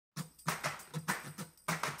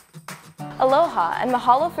Aloha and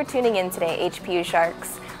mahalo for tuning in today, HPU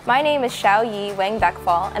Sharks. My name is Xiao Yi Wang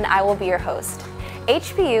Beckfall and I will be your host.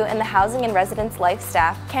 HPU and the Housing and Residence Life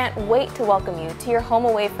staff can't wait to welcome you to your home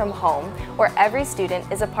away from home, where every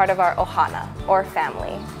student is a part of our ohana, or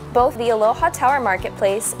family. Both the Aloha Tower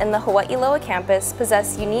Marketplace and the Hawai'i Loa campus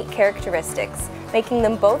possess unique characteristics, making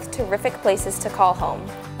them both terrific places to call home.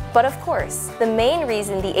 But of course, the main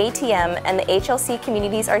reason the ATM and the HLC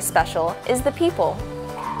communities are special is the people.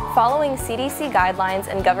 Following CDC guidelines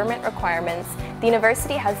and government requirements, the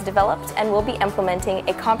university has developed and will be implementing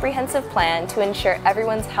a comprehensive plan to ensure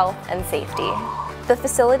everyone's health and safety. The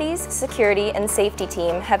facilities, security, and safety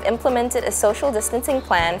team have implemented a social distancing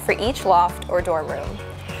plan for each loft or dorm room.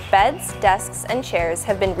 Beds, desks, and chairs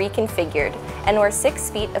have been reconfigured, and where 6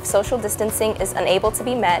 feet of social distancing is unable to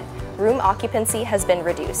be met, room occupancy has been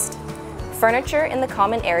reduced. Furniture in the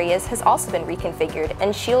common areas has also been reconfigured,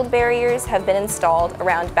 and shield barriers have been installed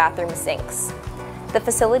around bathroom sinks. The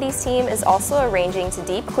facilities team is also arranging to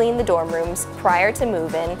deep clean the dorm rooms prior to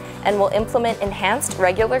move-in and will implement enhanced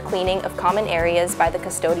regular cleaning of common areas by the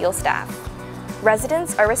custodial staff.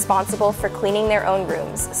 Residents are responsible for cleaning their own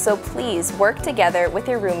rooms, so please work together with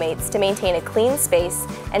your roommates to maintain a clean space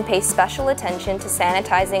and pay special attention to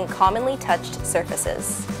sanitizing commonly touched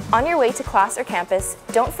surfaces. On your way to class or campus,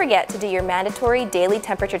 don't forget to do your mandatory daily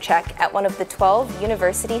temperature check at one of the 12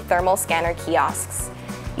 university thermal scanner kiosks.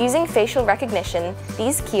 Using facial recognition,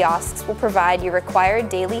 these kiosks will provide your required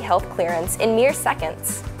daily health clearance in mere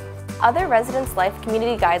seconds. Other Residence Life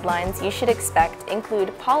community guidelines you should expect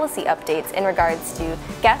include policy updates in regards to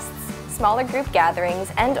guests, smaller group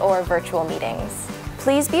gatherings, and/or virtual meetings.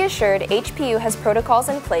 Please be assured HPU has protocols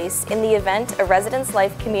in place in the event a Residence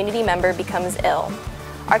Life community member becomes ill.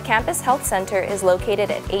 Our campus health center is located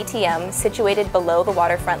at ATM, situated below the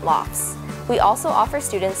waterfront lofts. We also offer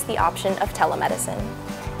students the option of telemedicine.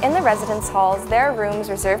 In the residence halls, there are rooms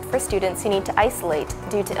reserved for students who need to isolate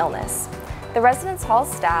due to illness. The residence hall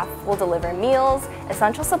staff will deliver meals,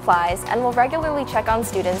 essential supplies, and will regularly check on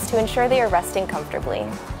students to ensure they are resting comfortably.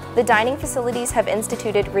 The dining facilities have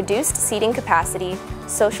instituted reduced seating capacity,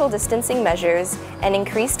 social distancing measures, and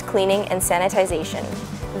increased cleaning and sanitization.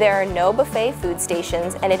 There are no buffet food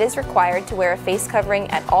stations, and it is required to wear a face covering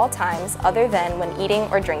at all times other than when eating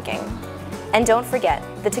or drinking. And don't forget,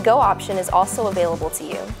 the to-go option is also available to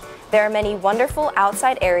you. There are many wonderful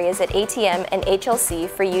outside areas at ATM and HLC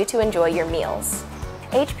for you to enjoy your meals.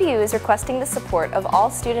 HPU is requesting the support of all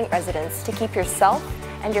student residents to keep yourself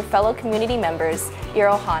and your fellow community members, your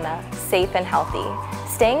ohana, safe and healthy,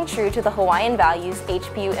 staying true to the Hawaiian values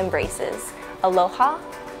HPU embraces: aloha,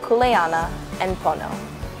 kuleana, and pono.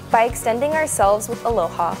 By extending ourselves with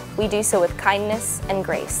aloha, we do so with kindness and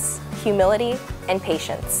grace, humility and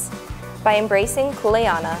patience. By embracing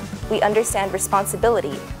kuleana, we understand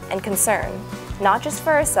responsibility and concern, not just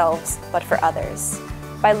for ourselves, but for others.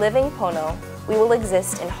 By living pono, we will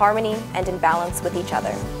exist in harmony and in balance with each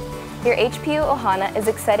other. Your HPU Ohana is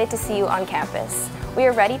excited to see you on campus. We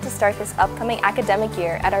are ready to start this upcoming academic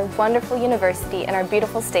year at our wonderful university in our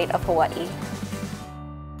beautiful state of Hawaii.